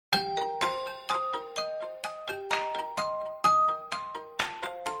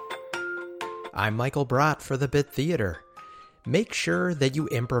I'm Michael Brott for the Bit Theater. Make sure that you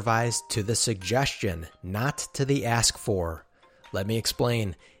improvise to the suggestion, not to the ask for. Let me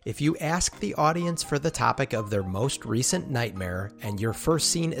explain. If you ask the audience for the topic of their most recent nightmare and your first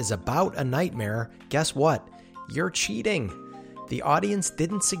scene is about a nightmare, guess what? You're cheating. The audience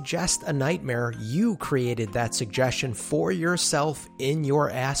didn't suggest a nightmare. You created that suggestion for yourself in your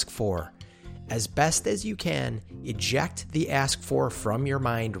ask for. As best as you can, eject the ask for from your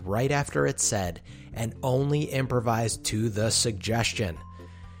mind right after it's said and only improvise to the suggestion.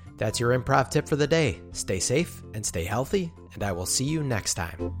 That's your improv tip for the day. Stay safe and stay healthy, and I will see you next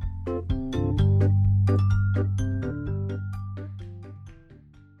time.